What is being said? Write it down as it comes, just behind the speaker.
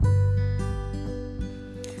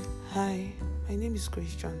Hi, my name is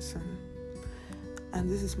Grace Johnson, and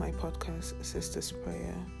this is my podcast, Sister's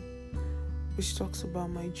Prayer, which talks about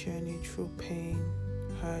my journey through pain,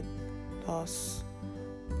 hurt, loss,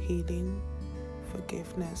 healing,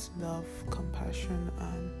 forgiveness, love, compassion,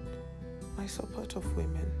 and my support of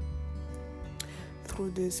women.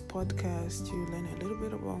 Through this podcast, you learn a little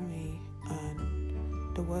bit about me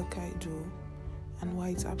and the work I do, and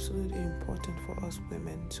why it's absolutely important for us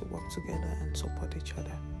women to work together and support each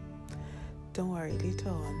other. Don't worry, later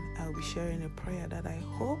on, I'll be sharing a prayer that I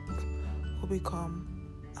hope will become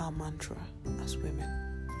our mantra as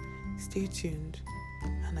women. Stay tuned,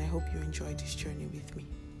 and I hope you enjoy this journey with me.